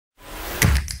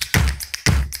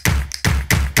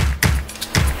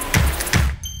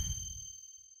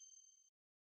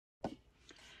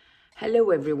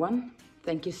Hello everyone,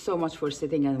 thank you so much for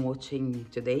sitting and watching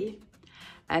today.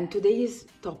 And today's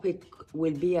topic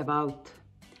will be about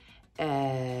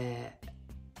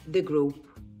the group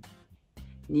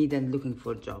Need and Looking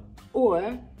for Job,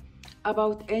 or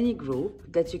about any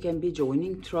group that you can be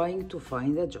joining trying to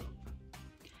find a job.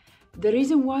 The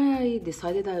reason why I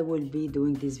decided I will be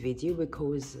doing this video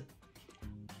because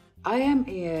I am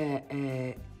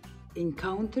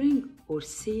encountering or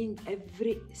seeing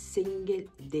every single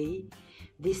day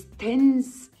these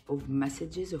tens of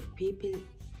messages of people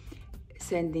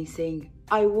saying,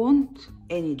 I want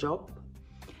any job,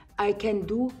 I can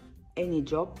do any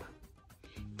job,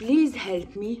 please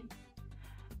help me,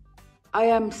 I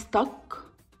am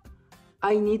stuck,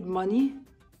 I need money,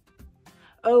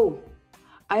 oh,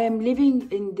 I am living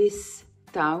in this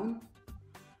town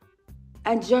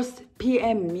and just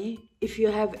PM me if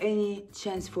you have any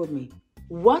chance for me.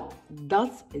 What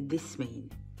does this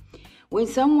mean? When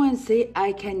someone say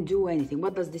I can do anything,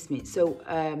 what does this mean? So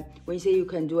when you say you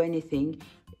can do anything,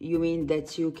 you mean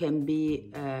that you can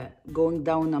be going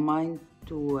down a mine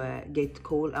to get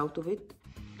coal out of it?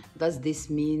 Does this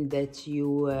mean that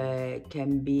you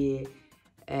can be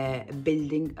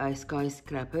building a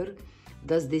skyscraper?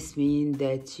 Does this mean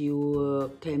that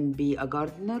you can be a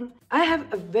gardener? I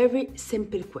have a very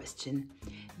simple question.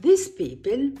 These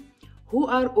people who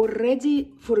are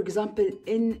already, for example,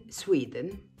 in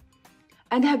Sweden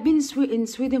and have been in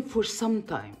Sweden for some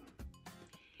time,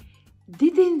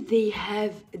 didn't they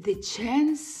have the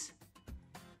chance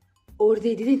or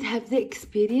they didn't have the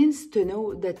experience to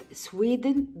know that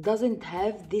Sweden doesn't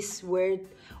have this word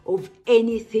of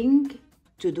anything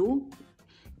to do?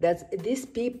 That these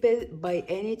people by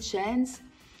any chance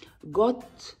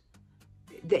got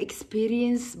the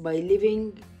experience by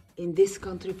living in this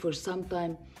country for some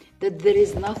time that there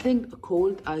is nothing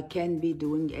called I can be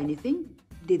doing anything?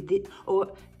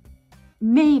 Or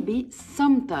maybe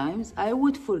sometimes I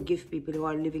would forgive people who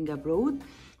are living abroad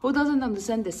who doesn't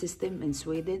understand the system in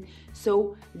Sweden,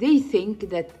 so they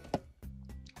think that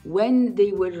when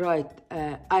they will write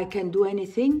I can do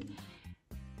anything,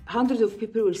 hundreds of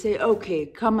people will say, okay,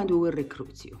 come and we will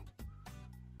recruit you.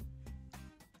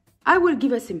 I will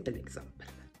give a simple example.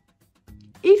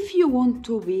 If you want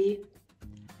to be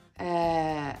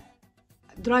a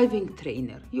driving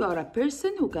trainer, you are a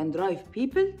person who can drive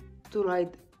people to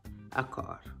ride a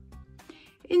car.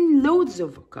 In loads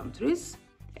of countries,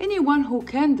 anyone who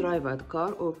can drive a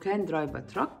car or can drive a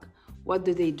truck, what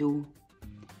do?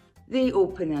 They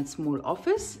open a small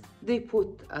office, they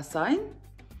put a sign,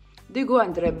 they go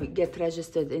and get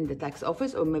registered in the tax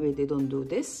office, or maybe they don't do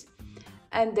this.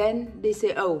 And then they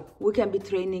say, oh, we can be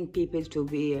training people to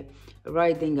be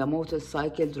riding a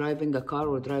motorcycle, driving a car,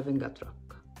 or driving a truck.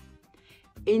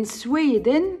 In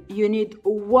Sweden, you need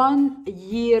 1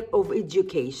 year of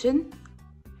education,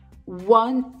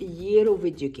 1 year of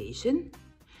education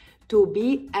to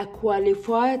be a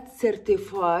qualified,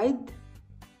 certified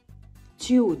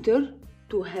tutor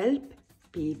to help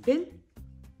people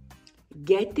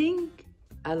getting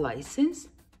a license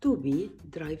to be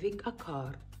driving a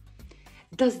car.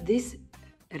 Does this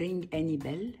ring any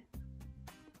bell?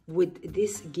 Would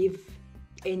this give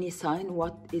any sign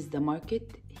what is the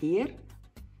market here?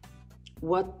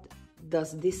 What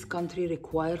does this country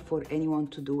require for anyone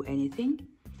to do anything?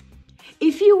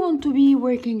 If you want to be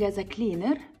working as a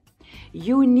cleaner,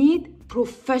 you need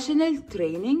professional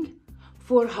training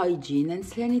for hygiene and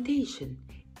sanitation,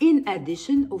 in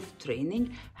addition of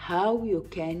training how you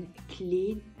can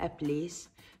clean a place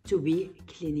to be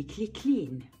clinically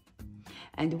clean.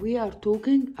 And we are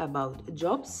talking about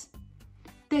jobs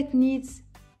that needs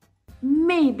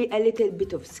maybe a little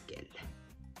bit of skill.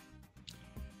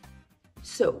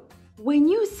 So when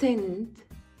you send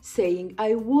saying,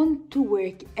 I want to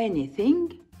work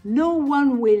anything, no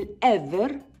one will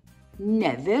ever,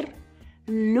 never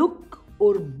look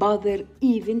or bother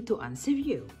even to answer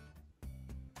you.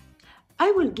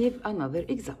 I will give another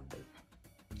example.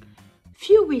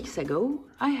 Few weeks ago,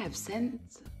 I have sent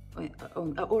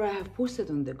or I have posted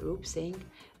on the group saying,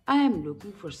 I am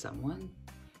looking for someone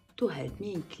to help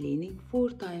me in cleaning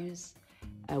 4 times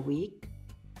a week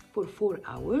for 4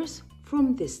 hours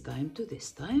from this time to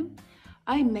this time.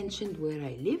 I mentioned where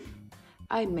I live,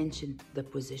 I mentioned the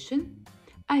position,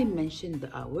 I mentioned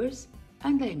the hours,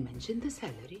 and I mentioned the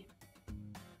salary.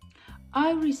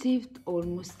 I received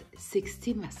almost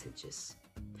 60 messages.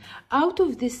 Out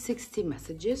of these 60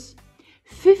 messages,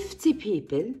 50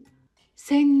 people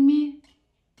send me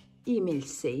emails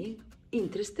saying,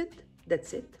 interested,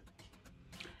 that's it.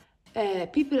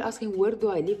 People asking where do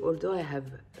I live, although I have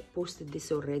posted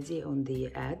this already on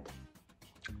the ad.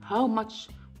 How much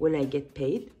will I get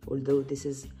paid, although this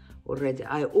is already.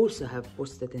 I also have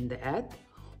posted in the ad.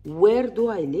 Where do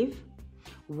I live?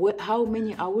 How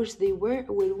many hours they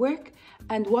will work,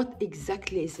 and what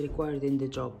exactly is required in the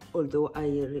job, although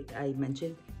I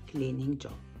mentioned cleaning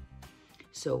job.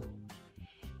 So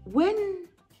when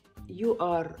you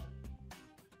are,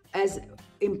 as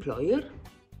employer,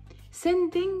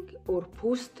 sending or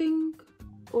posting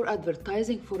or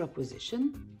advertising for a position,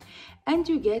 and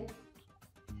you get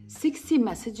 60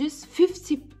 messages,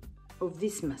 50 of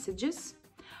these messages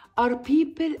are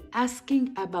people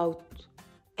asking about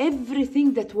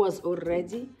everything that was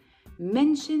already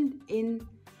mentioned in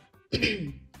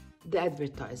the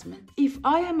advertisement. If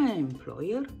I am an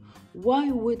employer,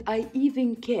 why would I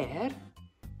even care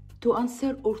to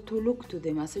answer or to look to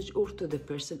the message or to the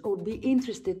person or be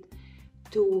interested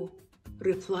to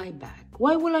reply back?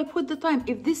 Why will I put the time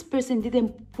if this person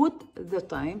didn't put the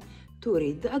time to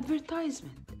read the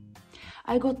advertisement?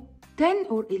 I got 10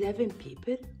 or 11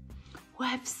 people who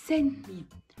have sent me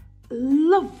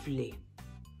lovely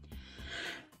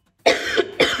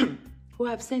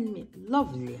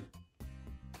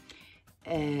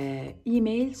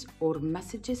emails or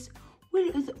messages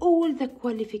with all the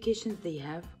qualifications they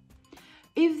have,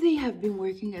 if they have been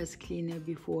working as cleaner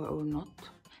before or not,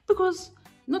 because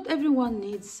not everyone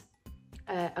needs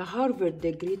a Harvard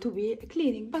degree to be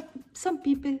cleaning, but some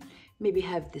people maybe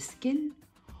have the skill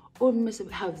or must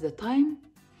have the time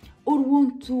or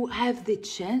want to have the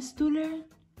chance to learn.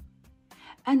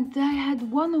 And I had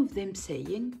one of them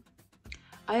saying,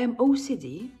 I am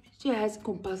OCD, she has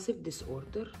compulsive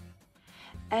disorder,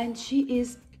 and she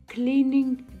is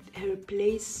cleaning her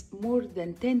place more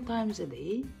than 10 times a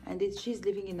day, and she's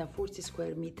living in a 40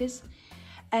 square meters,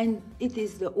 and it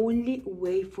is the only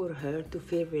way for her to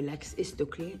feel relaxed is to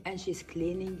clean, and she's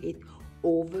cleaning it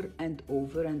over and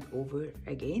over and over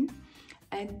again.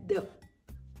 And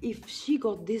if she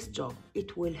got this job,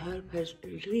 it will help her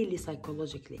really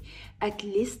psychologically. At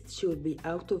least she will be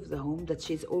out of the home, that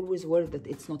she's always worried that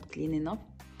it's not clean enough.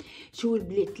 She will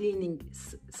be cleaning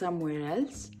somewhere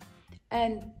else,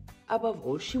 and above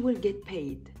all, she will get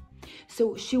paid.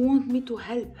 So she wants me to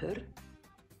help her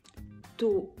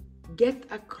to get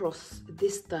across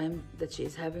this time that she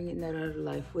is having in her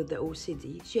life with the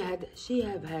OCD. She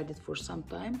have had it for some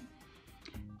time,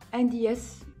 and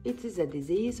yes, it is a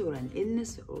disease or an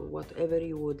illness or whatever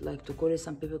you would like to call it.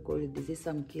 Some people call it disease,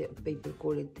 some people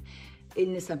call it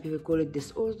illness, some people call it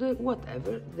disorder,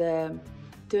 whatever. The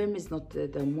term is not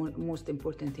the most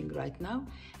important thing right now.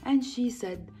 And she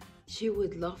said she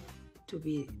would love to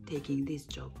be taking this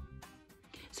job.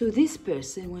 So this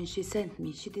person, when she sent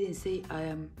me, she didn't say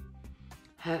I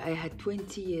had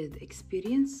 20 years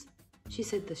experience. She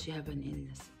said that she have an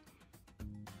illness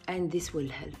and this will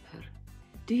help her.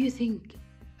 Do you think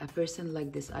a person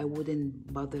like this I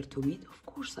wouldn't bother to meet? Of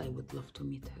course I would love to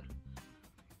meet her.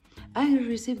 I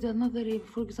received another,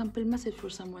 for example, message for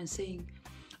someone saying,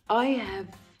 I have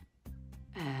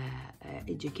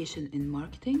education in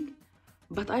marketing,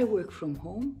 but I work from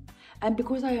home, and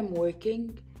because I am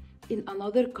working in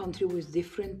another country with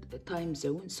different time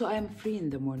zones, so I am free in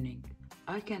the morning,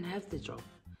 I can have the job.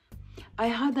 I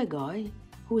had a guy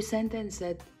who sent and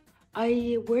said,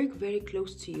 I work very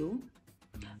close to you,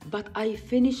 but I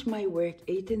finish my work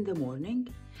 8 in the morning,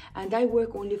 and I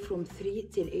work only from 3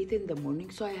 till 8 in the morning,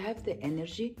 so I have the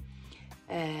energy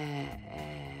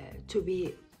to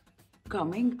be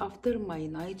coming after my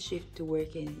night shift to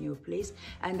work in your place,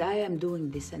 and I am doing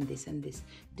this and this and this.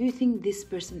 Do you think this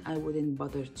person I wouldn't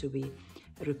bother to be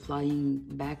replying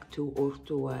back to or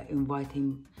to invite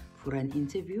him for an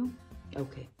interview?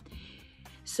 Okay,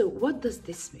 so what does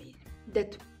this mean?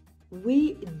 That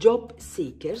we job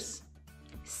seekers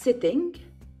sitting,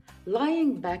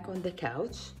 lying back on the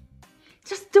couch,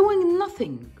 just doing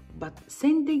nothing but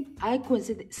sending, I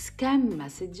consider, scam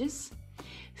messages,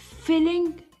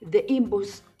 filling the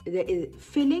inbox,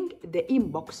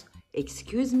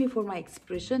 excuse me for my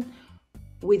expression,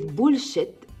 with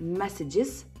bullshit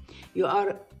messages. You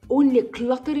are only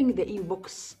cluttering the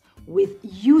inbox with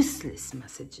useless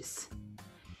messages.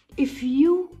 If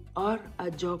you are a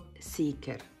job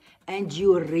seeker and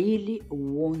you really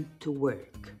want to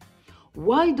work,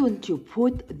 why don't you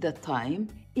put the time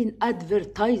in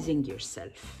advertising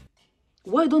yourself?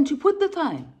 Why don't you put the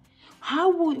time?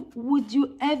 How would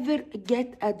you ever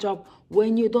get a job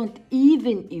when you don't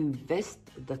even invest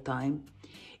the time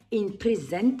in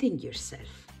presenting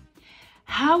yourself?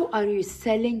 How are you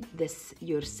selling this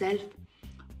yourself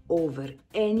over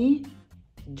any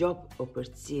job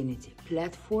opportunity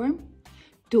platform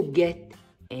to get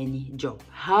any job?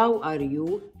 How are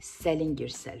you selling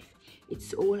yourself?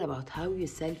 It's all about how you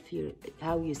sell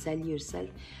yourself,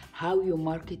 how you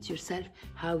market yourself,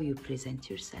 how you present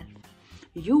yourself.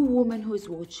 You woman who is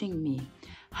watching me,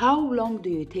 how long do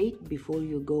you take before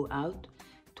you go out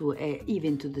to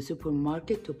even to the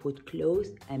supermarket to put clothes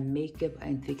and makeup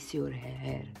and fix your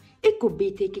hair? It could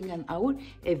be taking an hour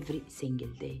every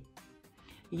single day.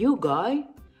 You guy,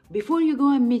 before you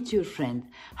go and meet your friend,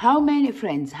 how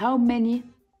many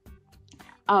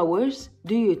hours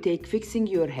do you take fixing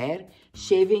your hair,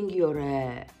 shaving your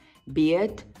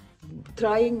beard,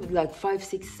 trying like 5,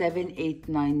 6, 7, 8,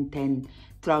 9, 10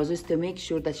 trousers to make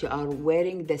sure that you are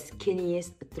wearing the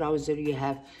skinniest trouser you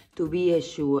have to be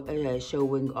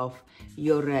showing off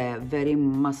your very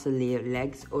muscly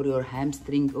legs or your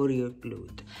hamstring or your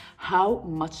glute? How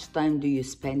much time do you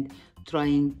spend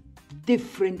trying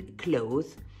different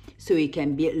clothes so you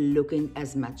can be looking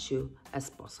as macho as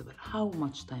possible? How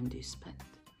much time do you spend?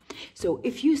 So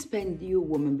if you spend, you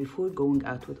woman, before going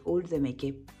out with all the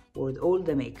makeup,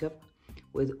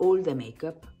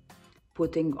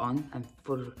 putting on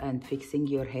and fixing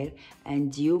your hair,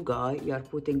 and you guy, you are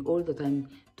putting all the time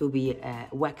to be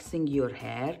waxing your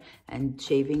hair and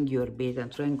shaving your beard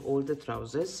and trying all the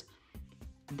trousers,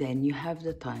 then you have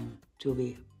the time to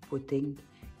be putting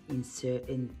and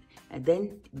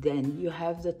then you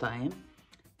have the time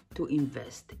to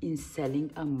invest in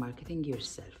selling and marketing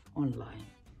yourself online.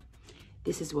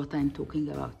 This is what I'm talking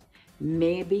about.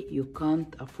 Maybe you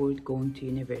can't afford going to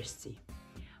university,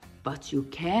 but you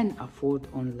can afford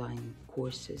online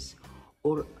courses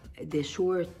or the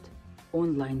short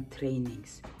online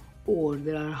trainings, or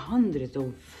there are hundreds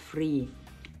of free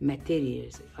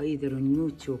materials either on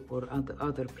YouTube or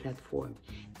other platforms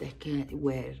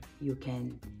where you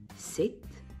can sit,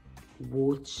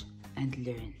 watch and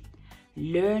learn.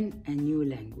 Learn a new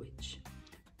language,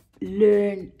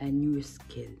 learn a new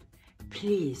skill.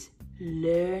 Please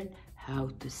learn how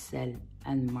to sell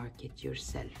and market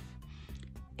yourself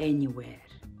anywhere.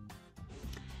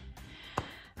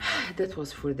 That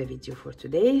was for the video for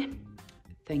today.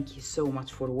 Thank you so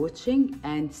much for watching,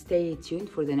 and stay tuned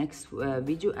for the next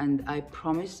video, and I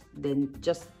promise then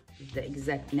just the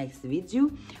exact next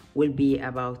video will be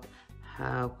about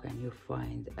how can you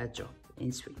find a job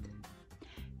in Sweden.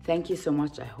 Thank you so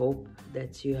much. I hope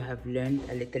that you have learned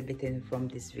a little bit from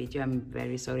this video. I'm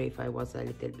very sorry if I was a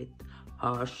little bit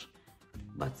harsh,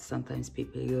 but sometimes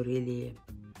people, you really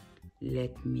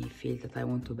let me feel that I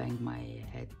want to bang my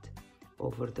head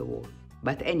over the wall.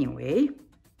 But anyway,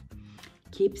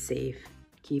 keep safe,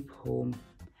 keep home,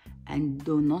 and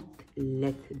do not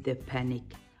let the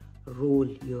panic rule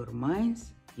your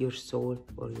minds, your soul,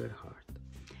 or your heart.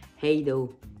 Hej då!